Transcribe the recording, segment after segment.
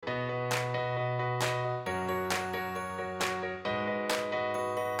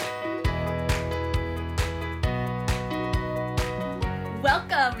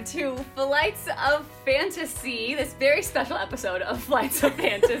to Flights of Fantasy, this very special episode of Flights of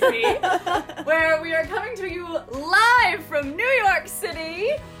Fantasy, where we are coming to you live from New York City.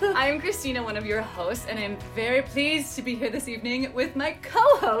 I'm Christina, one of your hosts, and I'm very pleased to be here this evening with my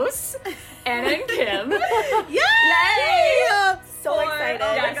co-hosts, Anna and Kim. Yay! So excited.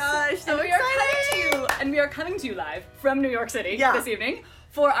 Oh my gosh, So we are coming to you live from New York City this evening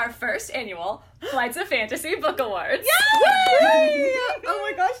for our first annual Flights of Fantasy Book Awards. Yay! Oh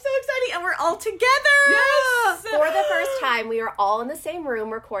my gosh, so exciting. And we're all together. Yes! For the first time, we are all in the same room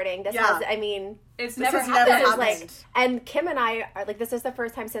recording. This has, It's This never has happened. never this happened. is like, and Kim and I are like, this is the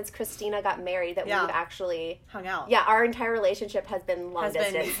first time since Christina got married that we've actually hung out. Yeah, our entire relationship has been long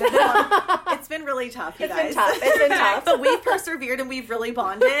distance. It's been really tough, you guys. It's been tough. But we've persevered and we've really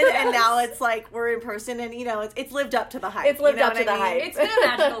bonded, and now it's like we're in person, and it's lived up to the hype. It's lived you know up to what I the mean? hype. It's been a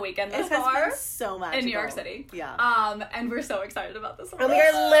magical weekend thus It has far been so magical. in New York City. Yeah. And we're so excited about this one. And we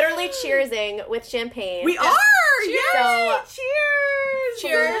are literally cheersing with champagne. We are! Cheers! Yay! Cheers!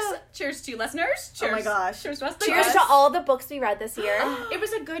 Cheers! Cheers to you listeners. Cheers. Oh my gosh. Cheers to us. Cheers to all the books we read this year. It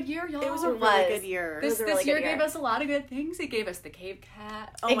was a good year, y'all. It was a It really was. good year. This was a really year good year. gave us a lot of good things. It gave us the cave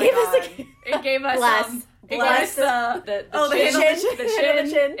cat. Oh It my gave us God. It gave us Bless. it gave us the Oh, the chin, chin. the The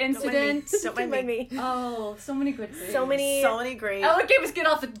chin chin. incident. Don't Don't mind me. Oh, so many good things. So many. So many great. Oh, it gave us get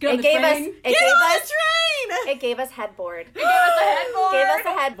off the gun. It gave us. train. It Get gave on us. the train! It gave us headboard. It gave us a headboard. Gave us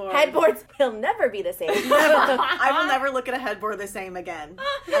a Headboard. headboards will never be the same. I will never look at a headboard the same again.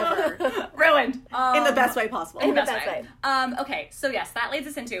 Ever. Ruined. In the best way possible. In the Best best way. Okay, so yes, that leads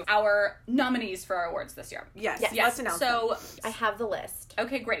us into our nominees for our awards this year. Yes. Yes. Let's announce them. So, I have the list.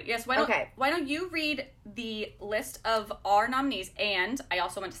 okay, great. Yes, why don't you read the list of our nominees? And I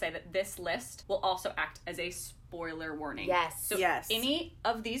also want to say that this list will also act as a spoiler warning. Yes. So Yes. any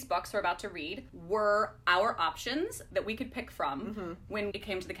of these books we're about to read were our options that we could pick from when it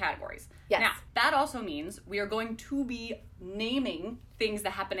came to the categories. Yes. Now, that also means we are going to be naming things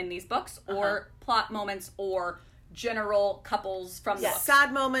that happen in these books or plot moments or general couples from the books.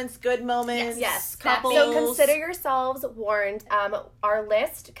 Sad moments, good moments, Yes. couples. So consider yourselves warned. Our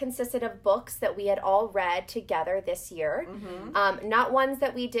list consisted of books that we had all read together this year. Not ones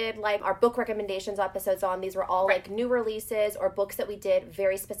that we did like our book recommendations episodes on. These were all like new releases or books that we did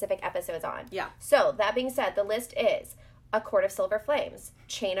very specific episodes on. Yeah. So that being said, the list is A Court of Silver Flames,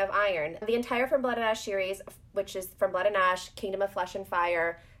 Chain of Iron, the entire From Blood and Ash series, which is From Blood and Ash, Kingdom of Flesh and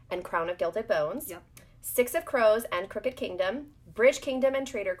Fire, and Crown of Gilded Bones. Yep. Six of Crows and Crooked Kingdom, Bridge Kingdom and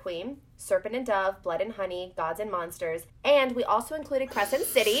Traitor Queen, Serpent and Dove, Blood and Honey, Gods and Monsters, and we also included Crescent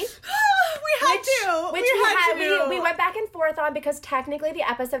City, we had to. which we went back and forth on because technically the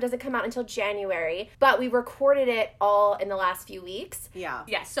episode doesn't come out until January, but we recorded it all in the last few weeks. Yeah.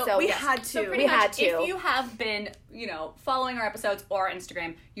 Yes, so, So we yes. had So to. pretty We much, had to. if you have been, following our episodes or our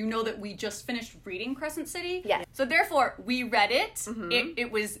Instagram, you know that we just finished reading Crescent City. Yes. So therefore, we read it.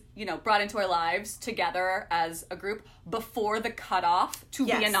 It was, brought into our lives together as a group before the cutoff to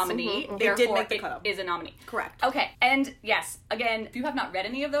be a Yes. nominee. It Therefore, did make the it cutoff. is a nominee. Correct. Okay, and yes, again, if you have not read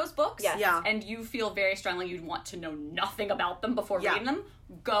any of those books, Yes. Yeah. and you feel very strongly you'd want to know nothing about them before Yeah. reading them,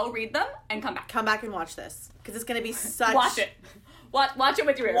 go read them and come back. Come back and watch this because it's going to be such. Watch it. Watch it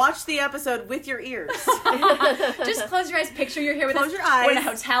with your ears. Watch the episode with your ears. Just close your eyes. Picture you're here with Close us. your eyes. We're in a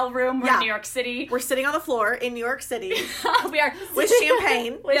hotel room. We're Yeah. in New York City. We're sitting on the floor in New York City We are. with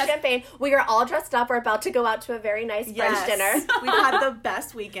champagne. With Yes. champagne. We are all dressed up. We're about to go out to a very nice French dinner. We've had the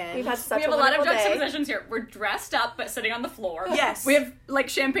best weekend. We've had such We have a a lot of wonderful day. juxtapositions here. We're dressed up but sitting on the floor. Yes. We have like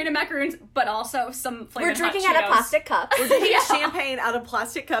champagne and macaroons, but also some We're flaming hot drinking out of Cheetos. plastic cups. We're drinking Yeah. champagne out of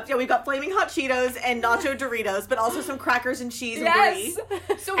plastic cups. Yeah, we've got flaming hot Cheetos and nacho Doritos, but also some crackers and cheese and Yes.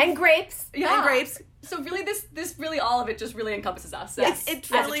 brie. So And grapes. yeah. And grapes. So really, this really all of it just really encompasses us. Yes. It As a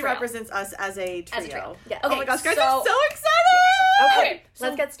truly trio. represents us as a trio. As a trio. Yeah. Oh my gosh, guys, so- I'm so excited! Okay,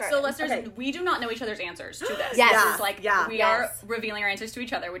 let's get started. So listeners, Okay. we do not know each other's answers to this. Yes. This Yeah. is like Yeah. we are Yes. revealing our answers to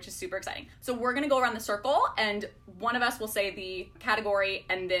each other, which is super exciting. So we're gonna go around the circle, and one of us will say the category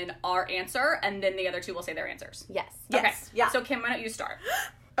and then our answer, and then the other two will say their answers. Yes. Yes. Okay. Yeah. So Kim, why don't you start?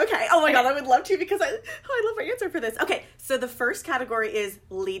 Okay. Oh my god, I would love to because I love my answer for this. Okay, so the first category is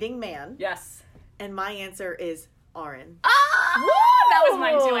leading man, Yes. and my answer is Aaron. That was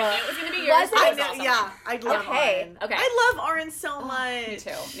mine too. I knew it was gonna be yours. Was it? That I was know, awesome. yeah, I love Okay. Aaron. Okay. I love Aaron so much. Me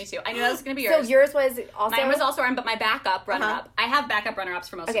too. Me too. I knew that was gonna be So yours. yours was also. Mine was also Aaron, but my backup runner-up. I have backup runner-ups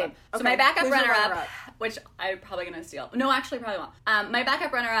for most Okay. of them. So Okay. my backup Who's your runner-up, runner-up? which I'm probably gonna steal. No, actually, probably won't. My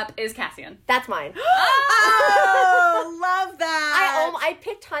backup runner-up is Cassian. That's mine. Oh, love that. I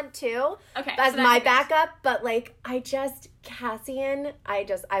picked Hunt too. Okay, As so that my makes sense. backup, but like Cassian,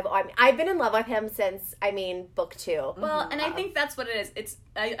 I've been in love with him since book 2. Well, and I think that's what it is.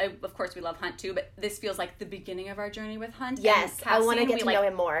 of course, we love Hunt too, but this feels like the beginning of our journey with Hunt. Yes, And I want to Cassian, get to know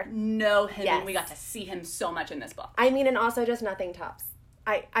him more. Know him, Yes. and we got to see him so much in this book. I mean, and also just nothing tops.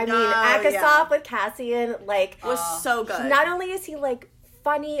 I mean, Oh, Akasov yeah. with Cassian, like, was so good. not only is he like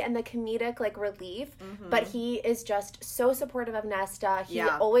funny and the comedic like relief, but he is just so supportive of Nesta. He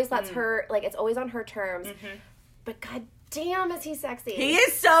Yeah. always lets her, like, it's always on her terms. But god damn, is he sexy? He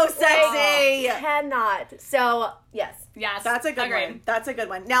is so sexy. Cannot. So yes, Yes, That's a good agreed. one. That's a good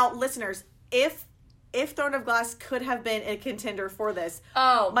one. Now, listeners, if Throne of Glass could have been a contender for this,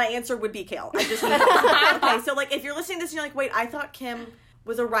 Oh, my answer would be Kale. I just okay. So, like, if you're listening to this and you're like, wait, I thought Kim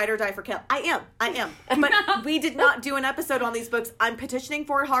was a ride or die for Kale. I am. But we did not do an episode on these books. I'm petitioning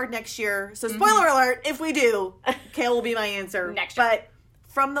for it hard next year. So, spoiler alert, if we do, Kale will be my answer. Next year. But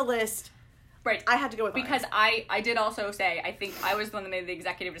from the list, right. I had to go with Because I did also say, I think I was the one that made the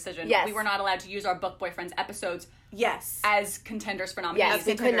executive decision. Yes. We were not allowed to use our Book Boyfriends episodes yes. as contenders for nominees. yes,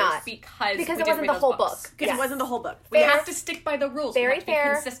 we could contenders. not Because because we it didn't wasn't read the those whole books. book. Because Yes. it wasn't the whole book. We Fair. have to stick by the rules. We Very have to fair.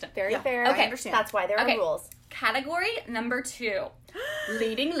 be consistent. Very Yeah. fair. I understand. That's why there are Okay. rules. Category number 2.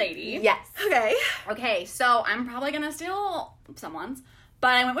 Leading lady. Yes. Okay. Okay, so I'm probably going to steal someone's,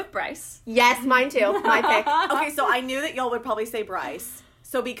 but I went with Bryce. Yes, mine too. My pick. Okay, so I knew that y'all would probably say Bryce.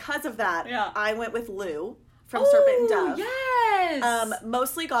 So because of that, Yeah. I went with Lou from Serpent and Dove. Yes.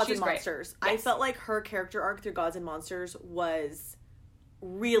 Mostly Gods She's and great. Monsters. I Yes. felt like her character arc through Gods and Monsters was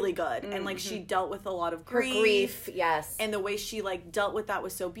really good. And like she dealt with a lot of Her grief. grief. Yes. And the way she like dealt with that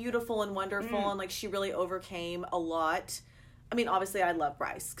was so beautiful and wonderful and like she really overcame a lot. I mean, obviously I love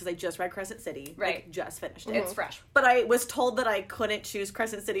Bryce because I just read Crescent City. Right. Like, just finished it. It's fresh. But I was told that I couldn't choose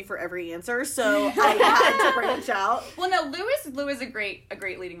Crescent City for every answer, so I had to branch out. Well, no, Lou is a great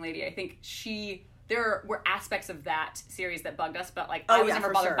leading lady. I think there were aspects of that series that bugged us, but like I was yeah, never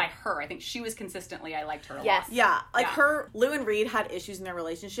for bothered sure. by her. I think she was consistently, I liked her a Yes. lot. Yeah, like Yeah. Lou and Reed had issues in their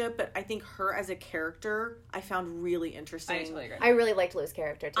relationship, but I think her as a character I found really interesting. I totally agree. I really liked Lou's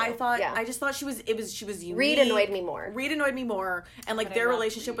character too. I just thought she was unique. Reed annoyed me more. Reed annoyed me more, and like But I their love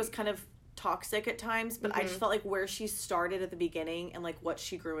relationship Reed. was kind of toxic at times, but I just felt like where she started at the beginning and like what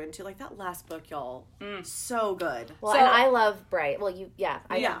she grew into, like that last book, y'all, so good. Well, So- and I love Bryce. Well, Yeah.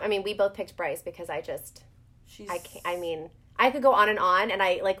 I mean, we both picked Bryce because She's I can't. I mean, I could go on, and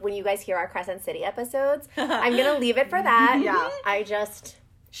I like when you guys hear our Crescent City episodes. I'm gonna leave it for that. Yeah. I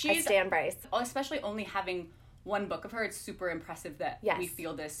She's stand Bryce. especially only having one book of her. It's super impressive that Yes. we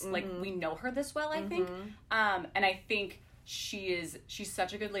feel this like we know her this well. I think, and I think she's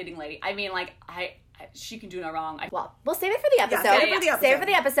such a good leading lady. I mean, like she can do no wrong. Well, we'll save it for the episode. save it for the episode. Save it for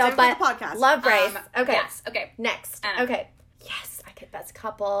the episode. Save it but for the podcast. love Bryce. Okay. Yes. Okay. Next. Anna. Okay. Yes, I picked best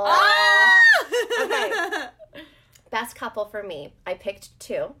couple. okay. Best couple for me. I picked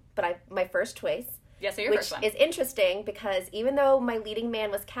 2, but my first choice. Yeah. So your Which first one. is interesting because even though my leading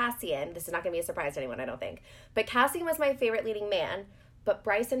man was Cassian, this is not going to be a surprise to anyone, I don't think. But Cassian was my favorite leading man, but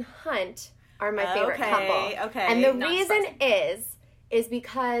Bryce and Hunt are my favorite couple. Okay. And the Not reason surprising. is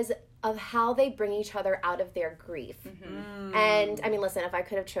because of how they bring each other out of their grief. And I mean, listen, if I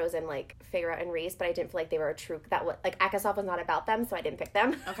could have chosen like Feyre and Rhys, but I didn't feel like they were a true like Akasov was not about them, so I didn't pick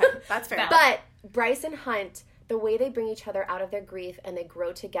them. Okay, that's fair. But Bryce and Hunt, the way they bring each other out of their grief and they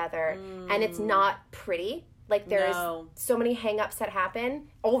grow together, and it's not pretty. Like there's No. so many hang-ups that happen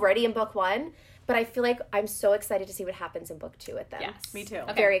already in book 1, but I feel like I'm so excited to see what happens in book 2 with them. Yes. Me too.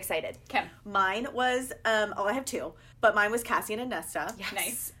 Okay. Very excited. Kim. Mine was I have 2, but mine was Cassian and Nesta.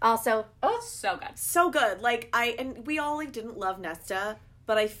 Nice. Also, So good. So good. Like and we all like didn't love Nesta,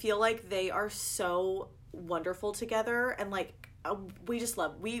 but I feel like they are so wonderful together and like we just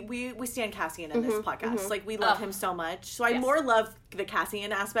love we stand Cassian in this podcast. Like we love him so much. So I Yes. more love the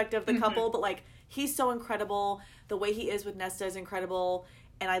Cassian aspect of the couple, but like he's so incredible. The way he is with Nesta is incredible.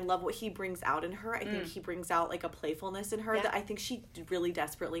 And I love what he brings out in her. I think he brings out like a playfulness in her that I think she really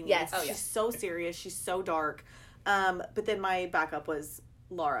desperately needs. Yes. Oh, yeah. She's so serious. She's so dark. But then my backup was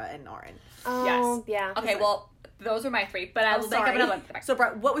Laura and Naren. oh, yeah. Okay. Well, those were my 3, but I will make up another one. So,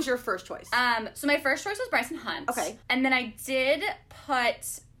 what was your first choice? So my first choice was Bryce and Hunt. Okay. And then I did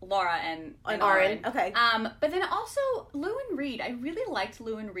put Laura and Naren. Okay. But then also Lou and Reed. I really liked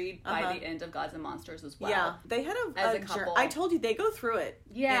Lou and Reed by the end of Gods and Monsters as well. Yeah, they had As a jour- couple. I told you they go through it.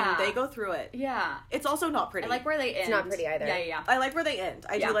 Yeah. And they go through it. Yeah. It's also not pretty. I like where they end. It's not pretty either. Yeah. I like where they end.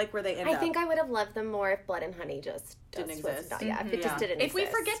 I Yeah. do like where they end. I up. think I would have loved them more if Blood and Honey just Didn't was exist. Not, yeah, if it just Yeah. didn't If we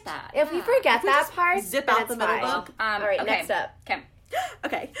exist. forget that. If we forget we that just part, zip then out it's the middle fine. book. All right, okay. next up. Kim.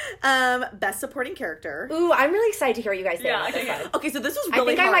 Okay. Best supporting character. Ooh, I'm really excited to hear what you guys say about this okay. one. Okay, so this was I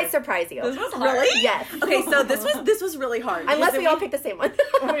really think hard. I might surprise you. This was hard. Really? Yes. Okay, so this was really hard. Unless because we all pick the same one.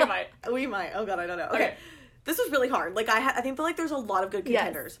 We might. we might. Oh god, I don't know. Okay. Okay. This was really hard. Like, I think there's a lot of good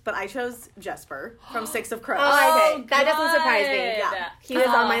contenders, but I chose Jesper from Six of Crows. Oh, okay. That doesn't surprise me. Yeah. He was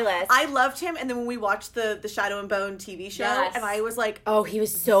on my list. I loved him, and then when we watched the Shadow and Bone TV show, and I was like, oh, he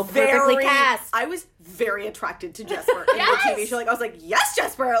was so perfectly cast. I was very attracted to Jesper in the TV show. Like, I was like, yes,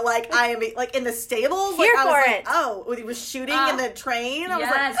 Jesper! Like, I am, like, in the stables. Here like, I for was it. Like, oh, when he was shooting in the train. I was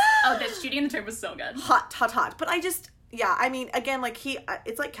like, oh, the shooting in the train was so good. Hot. But yeah, I mean, again, like,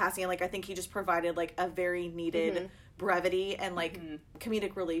 it's like Cassian, like, I think he just provided, like, a very needed brevity and, like,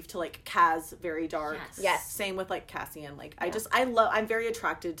 comedic relief to, like, Kaz very dark. Yes. Same with, like, Cassian. Like, I'm very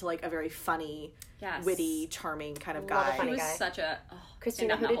attracted to, like, a very funny, witty, charming kind of guy. Love a funny He was guy. such a...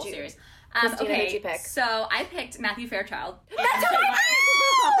 Christina, who did you? Series. Christina, okay, who did you pick? So I picked Matthew Fairchild. That's who I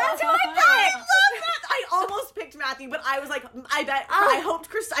picked! That's who I picked! I almost picked Matthew, but I was like, I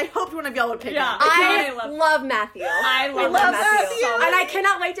hoped one of y'all would pick him. I love Matthew. I love Matthew. so much. And I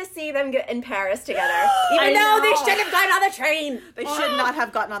cannot wait to see them get in Paris together. Even though they should have gotten on the train. They should not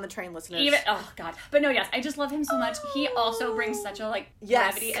have gotten on the train, listeners. Oh god. But no, yes, I just love him so much. He also brings such a like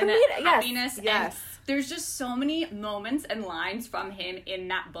gravity and happiness. Yes. And there's just so many moments and lines from him in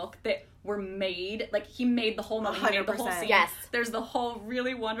that book that were made, like, he made the whole moment, he made the whole 100%. scene. Yes. There's the whole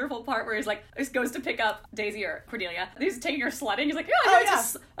really wonderful part where he's like, he goes to pick up Daisy or Cordelia. He's taking her sledding. He's like,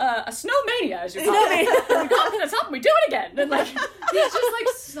 it's a snowmania, as you call it. We go up to the top and we do it again. And, like, he's just, like,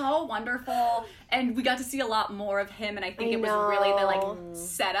 so wonderful. And we got to see a lot more of him, and I think it was really the, like,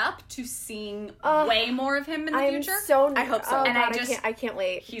 setup to seeing way more of him in the future. I hope so. And God, I can't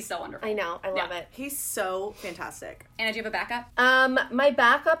wait. He's so wonderful. I know. I love it. He's so fantastic. Anna, do you have a backup? My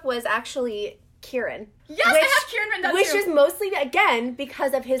backup was actually Kieran. Yes, I have Kieran written down Which too. is mostly, again,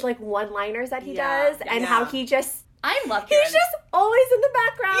 because of his, like, one-liners that he does and how he just... I love Kieran. He's just always in the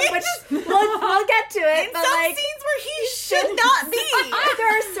background, which we'll get to it. In but some like, scenes where he should not be.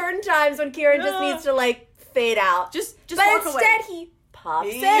 There are certain times when Kieran just needs to, like, fade out. Just but walk instead away. he pops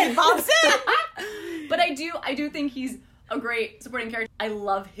He in. pops in. But I do think he's a great supporting character. I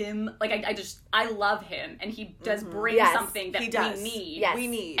love him. Like, I love him, and he does bring something that we need. Yes. We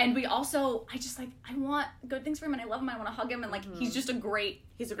need. And we also, I want good things for him, and I love him, and I want to hug him, and, like, he's just a great...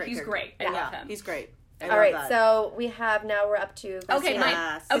 He's a great He's character. great. I love him. He's great. All right, so we're up to Okay,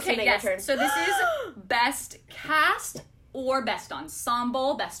 Christina. Christina, your turn. So this is best cast or best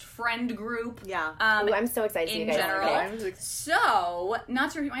ensemble, best friend group. Yeah. Ooh, I'm so excited to see in you guys. general. pick. So, not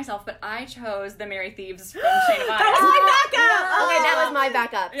to repeat myself, but I chose the Merry Thieves from Shane of Ice. That was my backup. Okay, that was my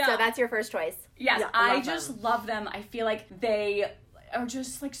backup. Yeah. So that's your first choice. Yes, Yeah, I I love just them. love them. I feel like they are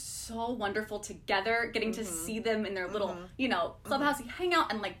just like so wonderful together, getting to see them in their little, clubhouse hangout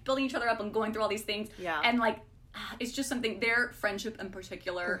and like building each other up and going through all these things. Yeah. And like, it's just something, their friendship in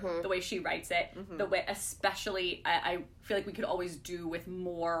particular, the way she writes it, the way, especially, I feel like we could always do with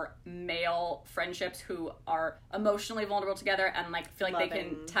more male friendships who are emotionally vulnerable together and like feel like they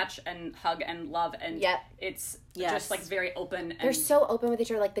can touch and hug and love, and it's just like very open. And They're so open with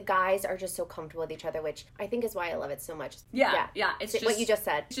each other. Like the guys are just so comfortable with each other, which I think is why I love it so much. Yeah. It's just what you just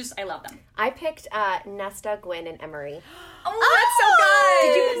said. It's just, I love them. I picked Nesta, Gwyn, and Emery. Oh, that's so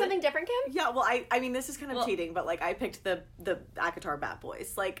good. Did you pick something different, Kim? Yeah, well, I mean, this is kind of cheating, but, like, I picked the ACOTAR Bat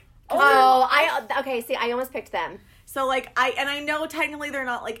Boys. Like, Okay, see, I almost picked them. so, like, I know technically they're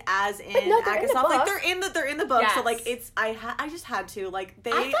not, like, as in no, they're in the ACOTAR. Like, book. they're in the book, so, Yes. like, it's, I just had to, like,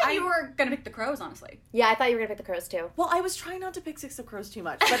 I thought you were gonna pick the Crows, honestly. Yeah, I thought you were gonna pick the Crows too. Well, I was trying not to pick Six of Crows too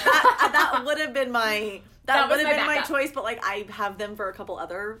much, but that would have been my That would was have my been my backup. choice. But like I have them for a couple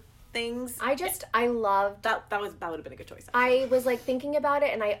other things. I loved. That would have been a good choice. I was like thinking about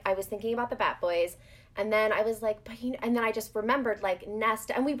it, and I was thinking about the Bat Boys, and then I was like, and then I just remembered like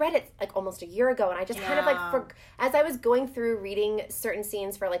Nesta, and we read it like almost a year ago, and I just kind of like as I was going through reading certain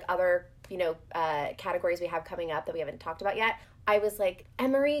scenes for like other categories we have coming up that we haven't talked about yet. I was like,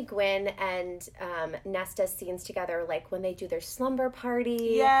 Emery, Gwyn, and Nesta's scenes together, like when they do their slumber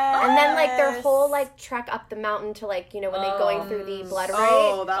party. Yes. And then like their whole like trek up the mountain to like, when they're going through the blood rite.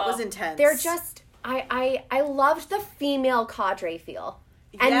 Oh, that was intense. They're just, I loved the female cadre feel.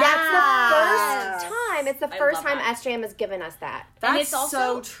 And that's the first time, it's the first time that. SJM has given us that. That's and it's also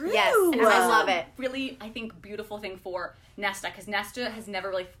so true. Yes, and it's I also love it. Really, I think, beautiful thing for Nesta, because Nesta has never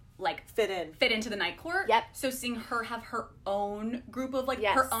really like fit into the Night Court. Yep. So seeing her have her own group of like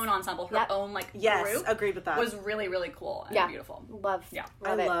Yes. her own ensemble, her own like group, agreed with that. was really, really cool and beautiful. Love it.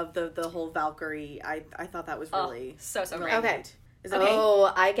 love the whole Valkyrie. I thought that was really so really great. Okay. neat. Is it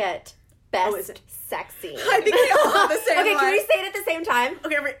Oh, I get best is it? sex scene. I think we all have the same Okay, one. can we say it at the same time?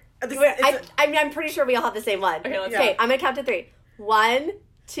 Okay, I'm pretty sure we all have the same one. Okay, let's Okay, go. I'm gonna count to 3. 1,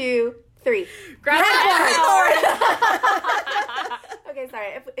 2, 3. Grab Okay,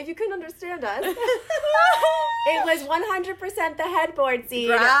 sorry. If you couldn't understand us, it was 100% the headboard scene.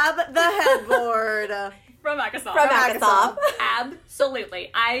 Grab the headboard. From Akasav. From Akasav.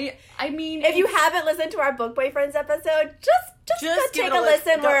 Absolutely. I mean, If you haven't listened to our Book Boyfriends episode, just go give take it a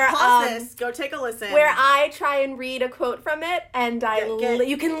listen Go where pause this. Go take a listen. where I try and read a quote from it, and Get-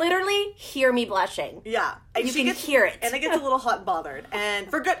 you can literally hear me blushing. Yeah, and You she can hear it. and it gets a little hot and bothered, and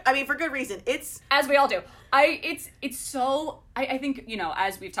for good reason. It's as we all do. It's so I think, you know,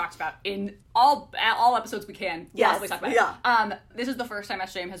 as we've talked about in all episodes we can possibly talk about. Yeah. This is the first time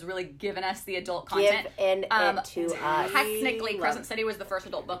SJM has really given us the adult content. Given it to us. Technically, love Crescent it. City was the first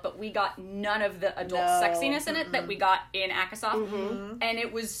adult book, but we got none of the adult No. sexiness in it that we got in Akasav. And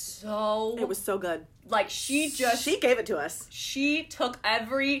it was so good. like she gave it to us. she took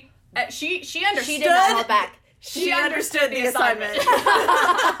every she understood. She did not hold back. She understood the assignment.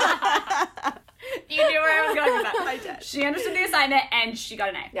 You knew where I was going with that. I did. She understood the assignment and she got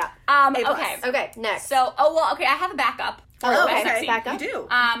an A. Yeah. A+. Okay. Okay, next. So, I have a backup. For Oh, West okay. Sexy. Backup? You do.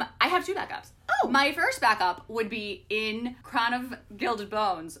 I have two backups. Oh. My first backup would be in Crown of Gilded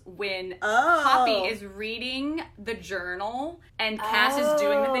Bones when Oh. Poppy is reading the journal and Cass is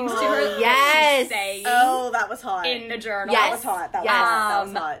doing the things to her that Yes. she's saying Oh, that was hot. in the journal. Yes. That was hot. That was Yes. hot. That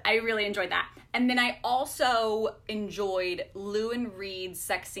was hot. I really enjoyed that. And then I also enjoyed Lou and Reed's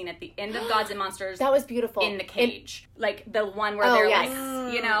sex scene at the end of Gods and Monsters. That was beautiful. In the cage, like the one where Oh, they're yes.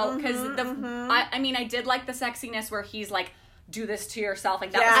 like, you know, because I mean, I did like the sexiness where he's like, do this to yourself,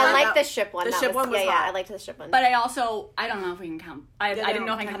 like that. Yeah. was I fun. like the ship one. The That ship one was yeah, hot. I liked the ship one. But I don't know if we can count. I didn't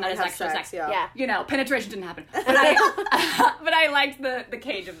know if I can count that as extra sex. yeah. You know, penetration didn't happen. But I liked the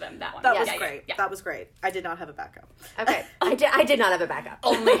cage of them. That one. That Yeah, was yeah, great. Yeah. That was great. I did not have a backup. Okay, I did not have a backup.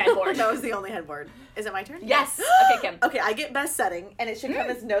 Only headboard. That was the only headboard. Is it my turn? Yes. Okay, Kim. Okay, I get best setting, and it should come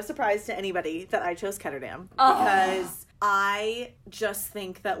as no surprise to anybody that I chose Ketterdam. Oh. Because I just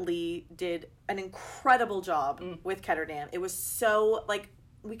think that Lee did an incredible job with Ketterdam. It was so, like,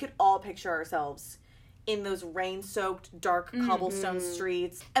 we could all picture ourselves in those rain-soaked, dark cobblestone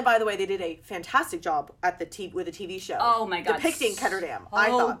streets. And by the way, they did a fantastic job at with the TV show. Oh my God. Depicting Ketterdam. I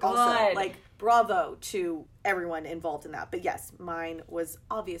So thought also, good. like, bravo to everyone involved in that. But yes, mine was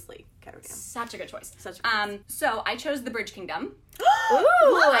obviously Ketterdam. Such a good choice. Such a good So I chose the Bridge Kingdom.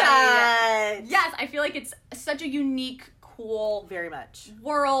 Ooh, Yes, I feel like it's such a unique, cool Very much.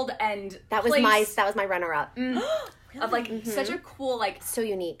 world and that was place my runner up. of like such a cool like So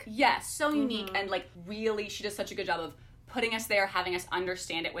unique. yes, so unique and like really she does such a good job of putting us there, having us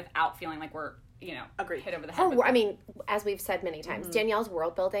understand it without feeling like we're, you know, Agreed. hit over the head. with Oh, I mean, as we've said many times, Danielle's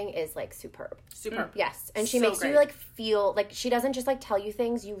world building is like superb. Superb. Yes, and she So makes great. you like feel like she doesn't just like tell you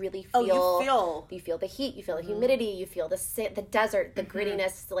things. You really feel. Oh, you feel. You feel the heat. You feel the humidity. You feel the desert, the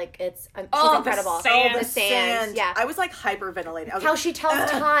grittiness. Like she's Oh, the incredible. sand. The sand. Yeah. I was like hyperventilating. I was How like, she tells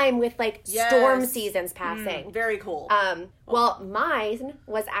time with like Yes. storm seasons passing. very cool. Well, mine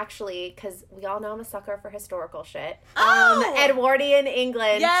was actually because we all know I'm a sucker for historical shit. Oh! Edwardian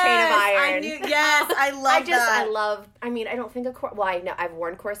England, yes, Chain of Iron. I knew. Yes, I love that. I love. I mean, I don't think I know I've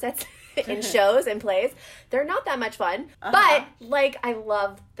worn corsets in shows and plays. They're not that much fun, but like I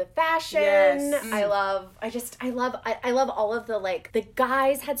love the fashion. Yes. I love all of the like the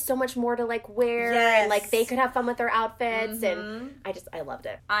guys had so much more to like wear Yes. and like they could have fun with their outfits and I loved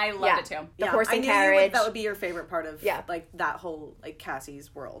it. I loved it too. The horse I and knew carriage. that would be your favorite part of Yeah. like that whole like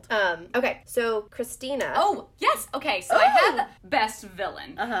Cassie's world. Okay, so Christina. Oh, yes. Okay, so I have best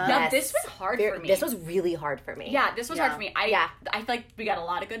villain. Now, Yes. this was hard for me. This was really hard for me. yeah, this was hard Yeah. for me. Yeah. I feel like we got a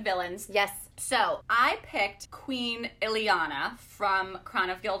lot of good villains. Yes. So I picked Queen Ileana from Crown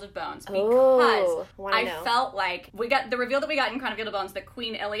of Gilded Bones because Ooh, wanna I know. felt like we got the reveal that we got in Crown of Gilded Bones that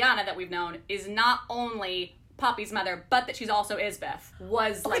Queen Ileana that we've known is not only Poppy's mother, but that she's also Isbeth.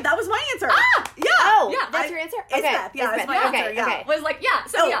 Was Wait, like that was my answer. Ah! Yeah. Oh, Yeah, that's I- your answer? Isbeth, Okay. yeah, it's Isbeth. my Okay, answer, yeah. okay. was like yeah.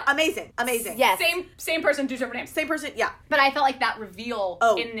 So Oh, yeah, amazing. Yes. same person, two different names. Same person. Yeah. But I felt like that reveal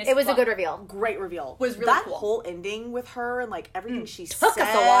Oh, in this It was a book good reveal. Great reveal. Was really that cool. whole ending with her and like everything she Took said.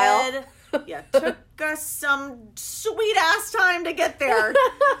 us a while. Yeah, took us some sweet ass time to get there.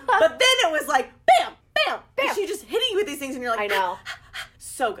 But then it was like bam, bam, Bam. And she just hitting you with these things, and you're like, I know.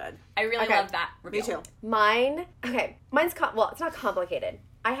 so good. I really Okay. love that Me reveal. too. Mine's it's not complicated.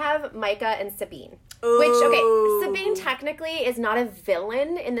 I have Micah and Sabine. Which, okay, Ooh. Sabine technically is not a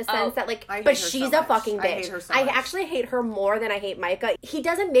villain in the sense that, like, I hate but her she's so a fucking much. bitch. I hate her so I much. actually hate her more than I hate Micah. He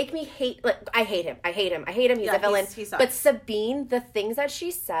doesn't make me hate, like, I hate him. He's Yeah, a villain. he sucks. But Sabine, the things that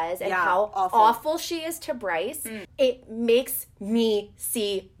she says and Yeah, how awful. awful she is to Bryce, it makes me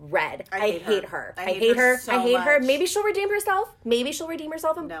see red. I hate her. I hate her so I hate her. much. Maybe she'll redeem herself. Maybe she'll redeem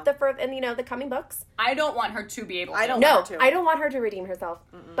herself in No. the coming books. I don't want her to be able to. I don't No, want her to. I don't want her to redeem herself.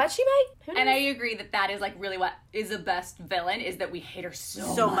 But she might. Who And knows? I agree that is like really what is the best villain is that we hate her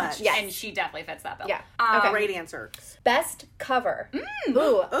so much. Yes. And she definitely fits that bill. Yeah. Okay. Great answer. Best cover.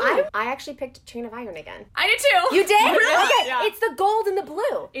 Ooh. I actually picked Chain of Iron again. I did too. You did? Yeah, Okay. yeah. It's the gold and the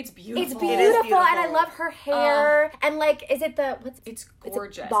blue. It's beautiful. It's It beautiful, is and I beautiful. love her hair. And like, is it the what's? It's is it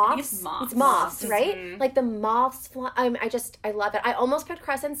gorgeous. I think moths? it's moths. It's moths, right? Like the moths. I love it. I almost picked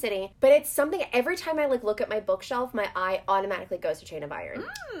Crescent City, but it's something. Every time I like look at my bookshelf, my eye automatically goes to Chain of Iron.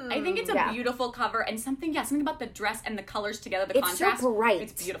 I think it's a Yeah. beautiful cover and something about the dress and the colors together, the It's contrast. so bright.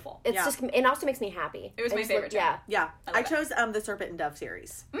 It's beautiful. It's Yeah. just. It also makes me happy. It was I my just favorite, Yeah. Yeah, I I love chose the Serpent and Dove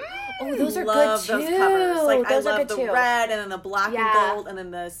series. Oh, those are Love good too. those covers. Like those I are love good the too. red and then the black Yeah. and gold and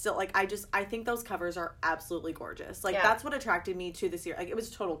then the still like I think those covers are absolutely gorgeous. Like Yeah. that's what attracted me to this year. Like it was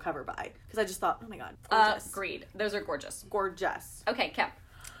a total cover buy because I just thought, oh my god, gorgeous, Agreed. Those are gorgeous. gorgeous. Okay, Kim.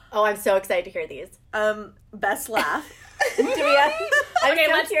 Oh, I'm so excited to hear these. Best laugh. Divya, I'm Okay,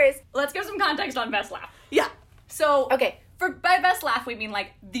 so curious. Let's give some context on Best Laugh. Yeah. So, Okay. by Best Laugh, we mean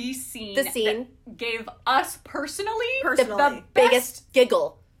like the scene, The scene. that gave us personally Personally. Biggest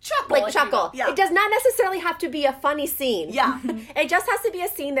giggle. chuckle. Like if you chuckle. will. Yeah. It does not necessarily have to be a funny scene. Yeah. It just has to be a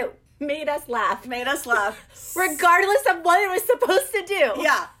scene that made us laugh, Made us laugh. regardless of what it was supposed to do.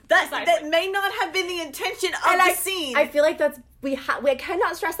 Yeah. That Precisely. may not have been the intention of And the scene. I feel like that's we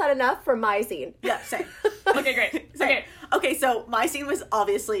cannot stress that enough for my scene. yeah, same. Okay, great. Same. Okay. Okay, so my scene was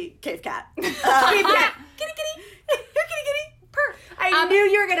obviously Cave Cat. Cave Cat. Kitty kitty. Here kitty kitty. Purr. I knew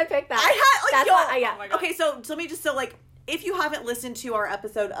you were gonna pick that. I had like That's yo. what, yeah. Oh my God. Okay, so let me just like if you haven't listened to our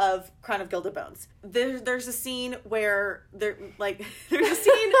episode of Crown of Gilded Bones, there's a scene where there's a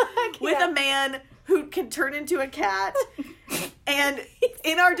scene with a man who can turn into a cat. And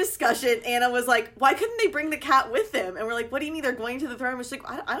in our discussion, Anna was like, "Why couldn't they bring the cat with them?" And we're like, "What do you mean they're going to the throne?" And she's like,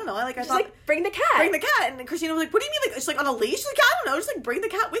 "I don't know. I She's thought like, bring the cat. bring the cat." And Christina was like, "What do you mean? Like she's like on a leash?" She's like, "I don't know. Just like bring the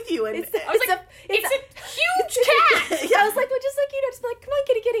cat with you." And It's I was It's like, a- it's it's a huge cat. Yeah. I was like, well, just like, just be like, come on,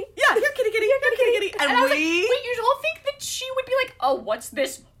 kitty kitty. yeah, here kitty kitty, here kitty kitty, And I was like, we wait, you all think that she would be like, oh, what's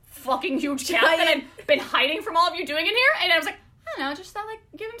this fucking huge cat that Giant- I've been hiding from all of you doing in here? And I was like, I don't know, just thought like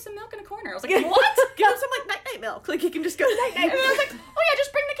give him some milk in a corner. I was like, what? give him some like night milk. Like he can just go night And then I was like, oh yeah,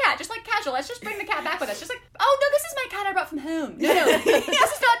 just bring the cat, just like casual. Let's just bring the cat back with us. Just like, oh no, this is my cat I brought from home. No, this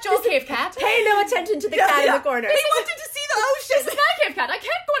is not your cave cat. Pay no attention to the cat in the corner. He wanted to see the This ocean. is my cave cat. I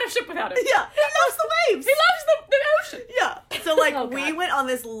can't go on a ship without him. Yeah, he loves the waves. He loves the ocean. Yeah. So like Oh, we God. went on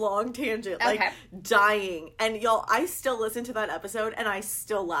this long tangent, like Okay. dying, and y'all, I still listen to that episode, and I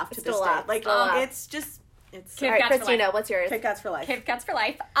still laugh to Still this laugh, day. Like still laugh. it's just it's Cave All right, Cats for Christina, life. what's yours? Cave Cats for life. Cave Cats for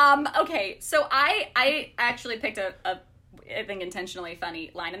life. Okay, so I actually picked a I think intentionally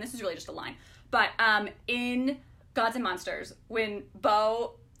funny line, and this is really just a line. But in Gods and Monsters, when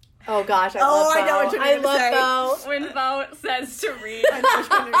Bo Oh gosh, I Oh, love Bo. I know what you're I gonna say. love Bo. when Bo says to Reed, I know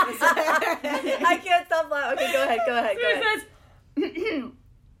what you're gonna say. I can't stop laughing. Okay, go ahead. he says,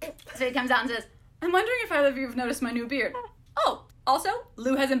 so he comes out and says, I'm wondering if either of you have noticed my new beard. Oh, also,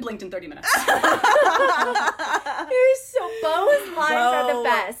 Lou hasn't blinked in 30 minutes. So Bo's lines are the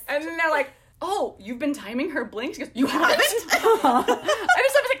best. And then they're like, oh, you've been timing her blinks? She goes, you haven't? I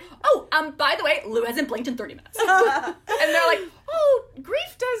was like, oh, by the way, Lou hasn't blinked in 30 minutes. And they're like, oh,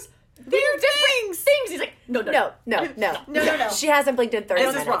 Grief does weird things. He's like, no. No. She hasn't blinked in 30 This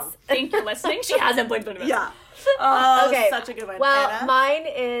is minutes. wrong. Thank you for listening. She hasn't blinked in 30 minutes. Yeah. Oh, Okay. such a good one. Well, Anna? mine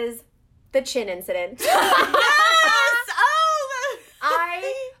is the chin incident. Yes!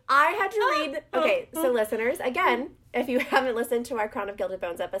 Oh, I had to read. Okay, so listeners, again, if you haven't listened to our Crown of Gilded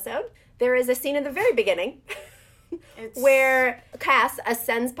Bones episode, there is a scene in the very beginning where Cass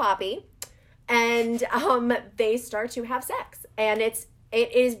ascends Poppy, and they start to have sex, and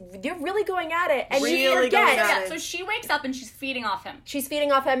you're really going at it, and you Really going forget. at Yeah, it. so she wakes up and she's feeding off him. She's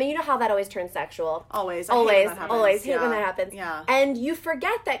feeding off him, and you know how that always turns sexual. Always. I hate when that happens. Always hate Yeah. when that happens. Yeah. And you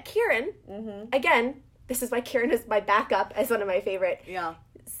forget that Kieran, again, this is why Kieran is my backup as one of my favorite Yeah.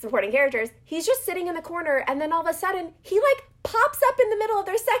 supporting characters. He's just sitting in the corner, and then all of a sudden, he like pops up in the middle of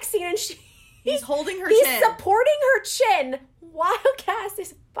their sex scene, and He's holding her he's chin. supporting her chin while Cass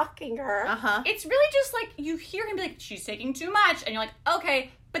is fucking her. Uh-huh. It's really just like you hear him be like, she's taking too much, and you're like,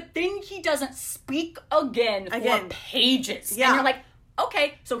 okay, but then he doesn't speak again. for pages. Yeah. And you're like,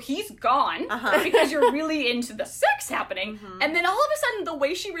 okay, so he's gone because you're really into the sex happening. And then all of a sudden, the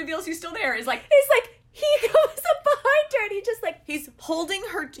way she reveals he's still there is like, He's like, he goes up behind her and he just like, He's holding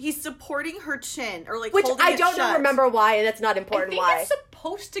her, he's supporting her chin, or like which holding I it don't shut. remember why, and that's not I important think why. it's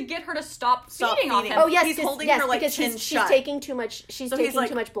supposed to get her to stop Stop feeding off feeding. him. Oh yes, He's because- holding yes, her, like, because chin she's shut. taking too much. She's So taking he's like,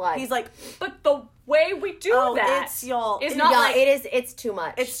 too much blood. He's like, But the way we do oh, that it's y'all. is It- not yeah, like, it's too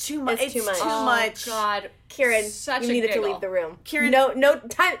much. It's too much. It's too much. Too oh, much. God. Kieran, Such you a needed to giggle. leave the room. Kieran- no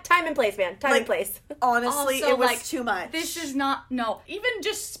time and place, man. Time Like, and place. Honestly, Also, it was like, too much. This is not, no. Even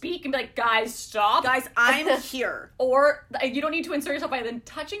just speak and be like, guys, stop. Guys, I'm here. Or you don't need to insert yourself by then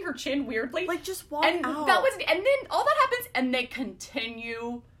touching her chin weirdly. Like, just walk and out. that was, and then all that happens, and they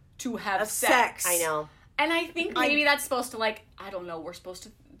continue to have sex. I know. And I think maybe that's supposed to, like, I don't know, we're supposed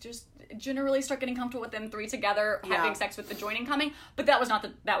to just generally start getting comfortable with them three together having sex with the joining coming, but that was not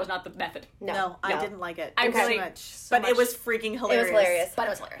the method. No, I didn't like it. I It was really- too much. so But much. it was freaking hilarious. It was hilarious. But it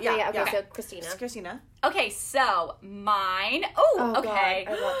was hilarious. Yeah. Okay. yeah. So Christina. Christina. Okay, so mine. Oh, Oh, okay.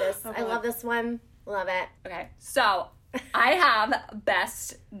 God, I love this. I God. love this one. Love it. Okay, so I have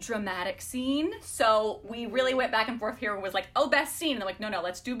best dramatic scene. So we really went back and forth here. It was like, oh, best scene. And I'm like, no,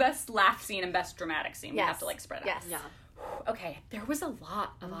 let's do best laugh scene and best dramatic scene. We Yes. have to like spread it out. Yes. Yeah. Okay, there was a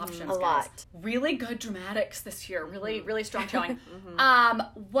lot of options. A guys. lot. Really good dramatics this year. Really strong showing.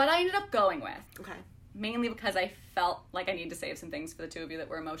 What I ended up going with, Okay. mainly because I felt like I needed to save some things for the two of you that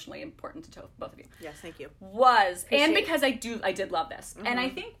were emotionally important to both of you. Yes, thank you. Was and Appreciate- because I did love this, and I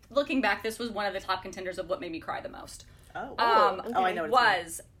think looking back, this was one of the top contenders of what made me cry the most. Oh. okay. I know what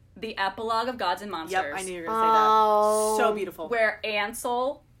it's Was the epilogue of Gods and Monsters. Yep, I knew you were going to say Oh. that. So beautiful. Where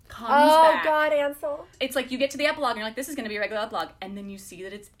Ansel comes Oh back. God, Ansel. It's like you get to the epilogue and you're like, this is going to be a regular epilogue, and then you see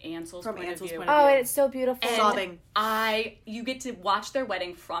that it's Ansel's From point Ansel's of view. point of Oh, view. and it's so beautiful. And Sobbing. you get to watch their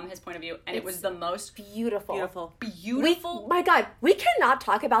wedding from his point of view, and it was the most Beautiful. Beautiful. beautiful. My God, we cannot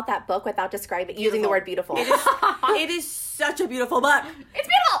talk about that book without describing using the word beautiful. It is such a beautiful book. It's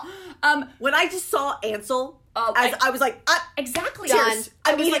beautiful. When I just saw Ansel, Oh, I was like, exactly. Done.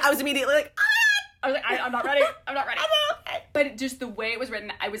 I was immediately like, I was like, I'm not ready. I'm not ready. But just the way it was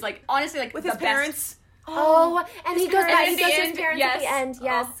written, I was like, honestly, like with the his best- parents. Oh, and he goes parents back. at He the goes to his end, parents yes. at the end.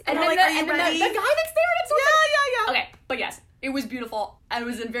 Yes. And And then, I'm like, the, are you and then ready? the guy that's there, that's so Yeah. Okay, but yes, it was beautiful. And it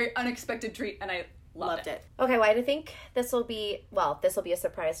was a very unexpected treat, and I loved it. Okay, well, I think this will be a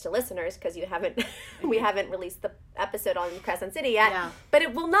surprise to listeners because we haven't released the episode on Crescent City yet. Yeah. But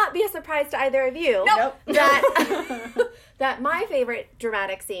it will not be a surprise to either of you. Nope. That my favorite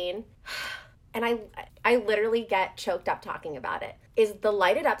dramatic scene, and I literally get choked up talking about it, is the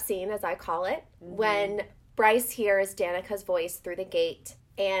lighted up scene, as I call it, when Bryce hears Danica's voice through the gate,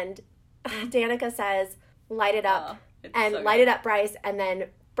 and Danica says, "Light it up," It's and so light good. it up, Bryce, and then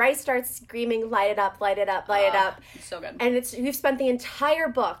Bryce starts screaming, "Light it up, light it up, light it up." It's so good. And we've spent the entire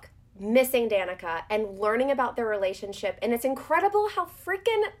book missing Danica and learning about their relationship, and it's incredible how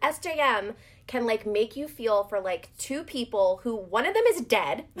freaking SJM can like make you feel for like two people who one of them is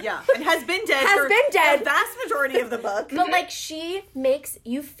dead, Yeah, and has been dead Has for been dead. the vast majority of the book. but like she makes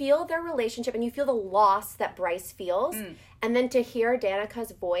you feel their relationship and you feel the loss that Bryce feels, and then to hear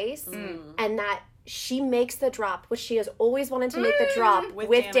Danica's voice and that she makes the drop, which she has always wanted to make the drop With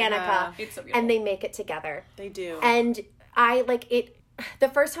with Danica. Danica, It's so beautiful. and they make it together. They do. And I like it. The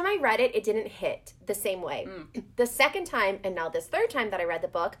first time I read it, it didn't hit the same way. The second time, and now this third time that I read the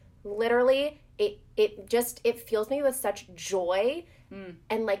book, literally, it fills me with such joy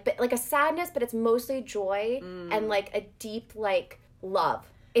and like a sadness, but it's mostly joy and like a deep like love.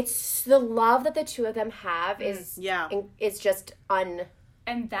 It's the love that the two of them have is just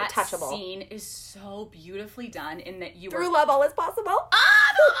And that Untouchable. scene is so beautifully done in that you through were... love all is possible.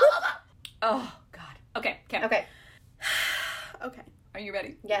 Oh, God. Okay, Kim. Okay, Okay. Are you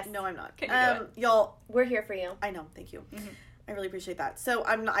ready? yes, No, I'm not. Can you do it? Y'all, we're here for you. I know. Thank you. I really appreciate that. So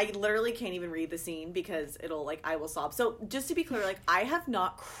I literally can't even read the scene because I will sob. So just to be clear, like I have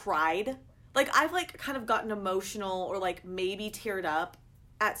not cried. Like I've like kind of gotten emotional or like maybe teared up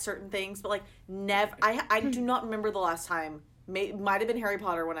at certain things, but like never. I do not remember the last time. Might have been Harry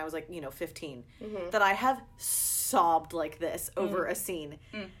Potter when I was like 15 that I have sobbed like this over a scene.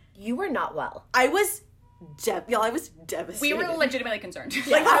 You were not well. I was I was devastated. We were legitimately concerned.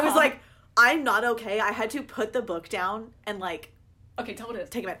 like I was like, I'm not okay. I had to put the book down and like Okay, tell what it is.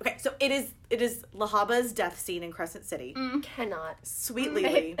 take a minute. Okay, so it is Lahaba's death scene in Crescent City. Cannot. Sweet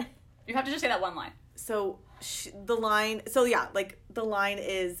Lily. You have to just say that one line. So the line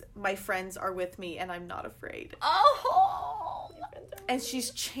is, "My friends are with me and I'm not afraid." Oh! And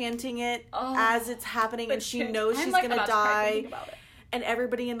she's chanting it Oh. as it's happening, and she knows I'm, she's like, gonna about to cry thinking die. about it. And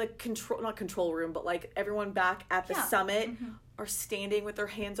everybody in the not control room, but like everyone back at the summit are standing with their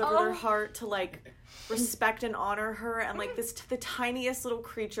hands over their heart to like respect and honor her, and like the tiniest little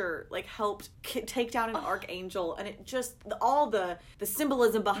creature like helped take down an archangel, and it just all the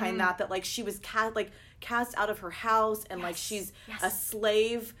symbolism behind that like she was cast out of her house, and like she's a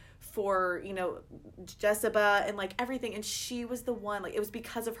slave for, you know, Jezebel and like everything, and she was the one, like it was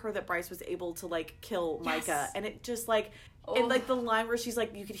because of her that Bryce was able to like kill Micah, and it just like and like the line where she's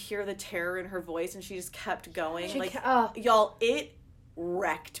like, you could hear the terror in her voice, and she just kept going, y'all, it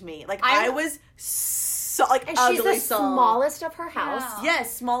wrecked me. Like I was so like and ugly. She's the smallest of her house.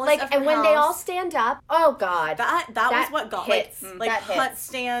 Yes, smallest like, of her and when house. they all stand up, oh god, that was what got hits. like that Hunt hits.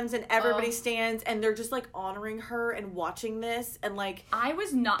 stands and everybody stands, and they're just like honoring her and watching this, and like I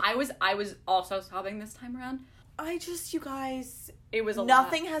was also sobbing this time around. You guys, it was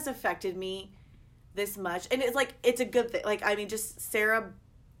nothing has affected me this much, and it's like it's a good thing. Like I mean, just Sarah,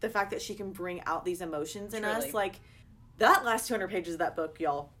 the fact that she can bring out these emotions in us, like that last 200 pages of that book,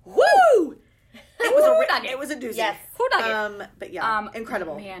 y'all. Woo! It was a doozy. Yes. But yeah,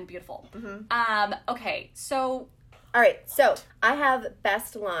 incredible. Man, beautiful. Mm-hmm. Okay, so all right, so I have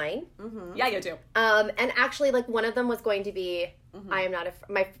best line. Mm-hmm. Yeah, you do. And actually, like one of them was going to be, I am not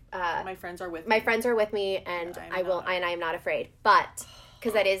my friends are with me. My friends are with me, and I am not afraid. But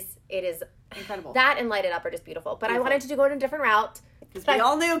because it is incredible. That and Light It Up are just beautiful. But I wanted to go in a different route. Because we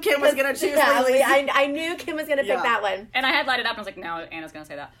all knew Kim was going to choose Lily. I knew Kim was going to pick that one. And I had Light It Up, and I was like, no, Anna's going to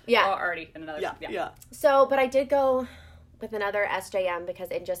say that. Yeah. Oh, already in another. Yeah. So, but I did go with another SJM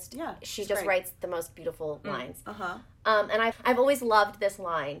because it just, she just great. Writes the most beautiful lines. Uh-huh. And I've always loved this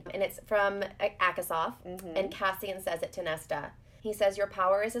line, and it's from Akasov, and Cassian says it to Nesta. He says, "Your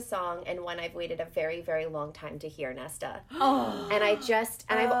power is a song, and one I've waited a very, very long time to hear, Nesta." And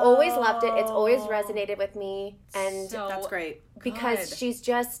I've always loved it. It's always resonated with me, and that's great because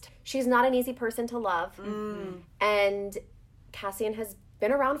she's not an easy person to love, and Cassian has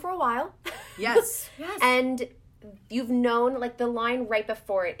been around for a while. Yes. And you've known, like, the line right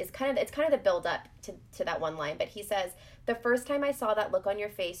before it is kind of the build up to that one line, but he says, "The first time I saw that look on your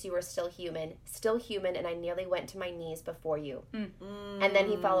face, you were still human, and I nearly went to my knees before you." And then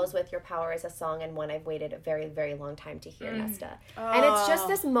he follows with, "Your power is a song, and one I've waited a very, very long time to hear, Nesta." And it's just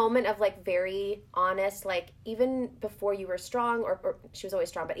this moment of, like, very honest, like, even before you were strong, or she was always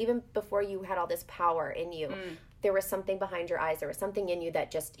strong, but even before you had all this power in you, there was something behind your eyes. There was something in you that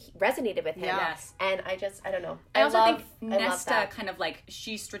just resonated with him. Yes. And I don't know. I also think Nesta kind of like,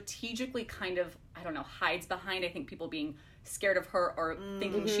 she strategically kind of, I don't know, hides behind, I think, people being scared of her or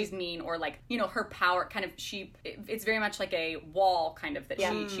thinking she's mean, or like, you know, her power kind of, it's very much like a wall kind of that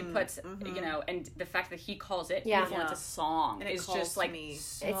she puts, you know, and the fact that he calls it beautiful, it's a song, and it's just like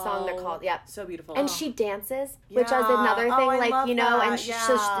so, it's song they're called, so beautiful. And she dances, which is another thing, like, you know, and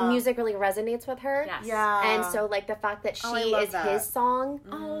the music really resonates with her. And so, like, the fact that she is his song,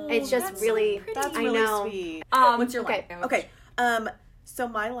 it's just really, that's I really know. sweet. What's your line? Okay. So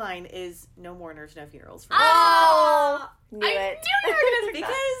my line is "No mourners, no funerals." For me. Knew it. Because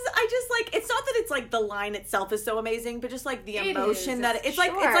I just like, it's not that it's like the line itself is so amazing, but just like the emotion that it's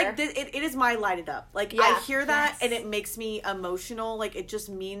like, it is my Light It Up. Like I hear that and it makes me emotional. Like it just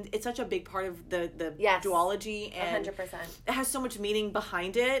means, it's such a big part of the duology, and 100%. it has so much meaning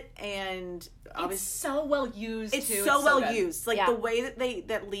behind it, and it's so well used. It's so well used. Like the way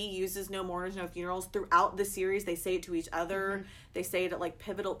that Lee uses "No mourners, no funerals" throughout the series, they say it to each other. They say it at like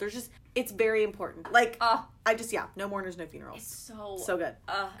pivotal. It's very important. Like "No mourners, no funerals." It's so good.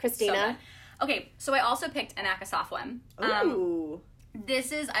 Christina. So good. Okay, so I also picked an Akasov one. Ooh.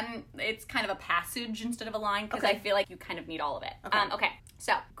 This is, it's kind of a passage instead of a line, because I feel like you kind of need all of it. Okay.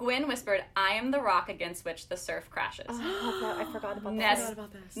 So Gwyn whispered, "I am the rock against which the surf crashes." I forgot about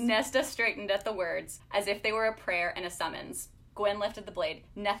this. Nesta straightened at the words, as if they were a prayer and a summons. Gwyn lifted the blade.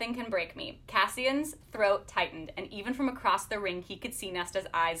 "Nothing can break me." Cassian's throat tightened, and even from across the ring, he could see Nesta's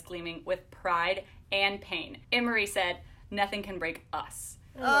eyes gleaming with pride and pain. Emery said, "Nothing can break us."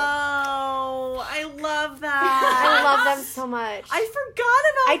 Oh, I love that. I love them so much. I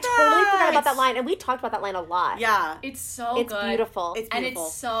totally forgot about that line, and we talked about that line a lot. Yeah. It's good. It's beautiful. And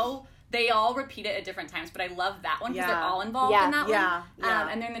it's so, they all repeat it at different times, but I love that one because they're all involved in that one.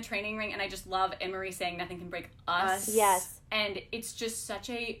 And they're in the training ring, and I just love Emery saying, "Nothing can break us." Yes. And it's just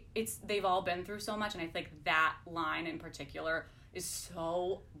they've all been through so much, and I think that line in particular is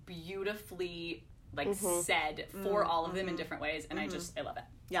so beautifully said for all of them in different ways, and I love it.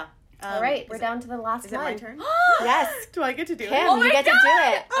 Yeah. All right, we're down to the last one. Is it my turn? Yes. Do I get to do it? Kim, you get to do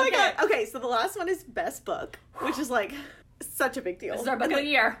it. Oh my god. Okay, so the last one is best book, which is like such a big deal. This is our book of the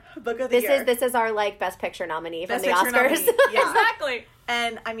year. Book of the year. This is our like best picture nominee from Best the Picture Oscars. nominee. Yeah. Exactly.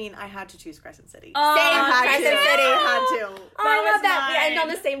 And I mean, I had to choose Crescent City. Oh, Crescent City. I had to. Oh, I love was that. We mine. end on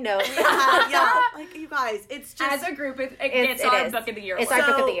the same note. Yeah, like you guys, it's just As a group, it's our book of the year. It's award.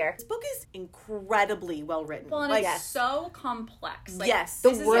 our book of the year. This book is incredibly well written. Well, and like, it's so complex. Like, yes, The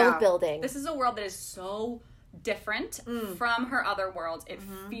this is- world yeah. building. This is a world that is so different from her other worlds. It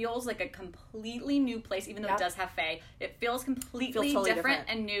feels like a completely new place, even though Yep. it does have Fae. It feels completely Feels totally different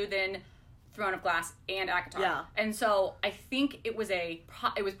different. and new than Throne of Glass and ACOTAR. Yeah. And so I think it was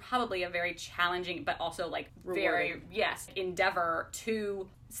probably a very challenging, but also like very Rewarding. endeavor to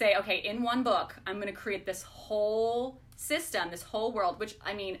say, okay, in one book, I'm going to create this whole system, this whole world, which,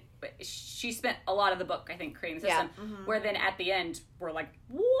 I mean, she spent a lot of the book, I think, creating the Yeah. system, where then at the end, we're like,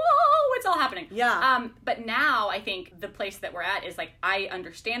 whoa, it's all happening. Yeah. But now I think the place that we're at is like, I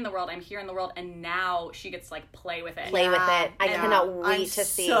understand the world, I'm here in the world, and now she gets to like play with it. Play with it. I And cannot wait I'm to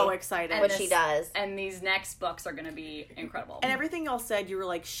see so excited. what she does. And these next books are going to be incredible. And everything y'all said, you were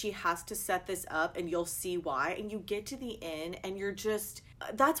like, she has to set this up and you'll see why. And you get to the end and you're just,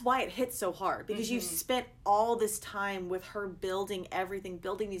 that's why it hits so hard. Because you spent all this time with her building everything,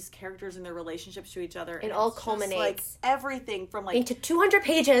 building these characters and their relationships to each other. It all it's just, culminates. like everything from like Into 200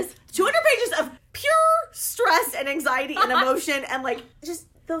 pages. 200 pages of pure stress and anxiety and emotion. And like, just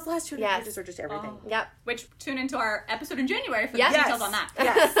those last 200 Yes. pages are just everything. Yep. Which tune into our episode in January for Yes. the details on that.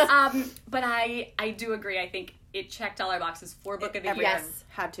 Yes. But I do agree. I think it checked all our boxes for book of the year. Everything. Yes.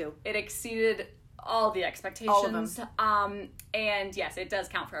 Had to. It exceeded all the expectations. All of them. And yes, it does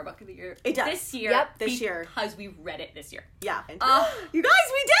count for our book of the year. It does. This year. Yep. This year. Because we read it this year. Yeah. Oh. You guys,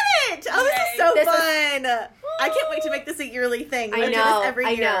 we did it! Oh, this Yay. is so This is- fun. I can't wait to make this a yearly thing. I Let's do know, this every I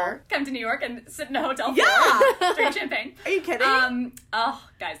year. know. Come to New York and sit in a hotel Yeah. floor, drink champagne. Are you kidding? Oh,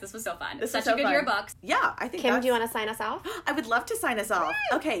 guys, this was so fun. This Such was a so good fun. year of books. Yeah, I think Kim, that's... do you want to sign us off? I would love to sign us off.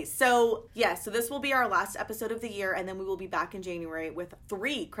 Okay, so so this will be our last episode of the year, and then we will be back in January with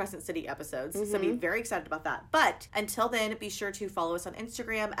 3 Crescent City episodes. So be very excited about that. But until then, be sure to follow us on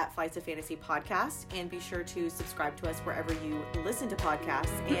Instagram at Flights of Fantasy Podcast, and be sure to subscribe to us wherever you listen to podcasts.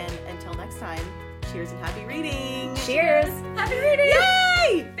 And until next time, cheers and happy reading. Cheers. Happy reading!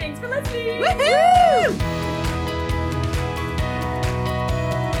 Yay!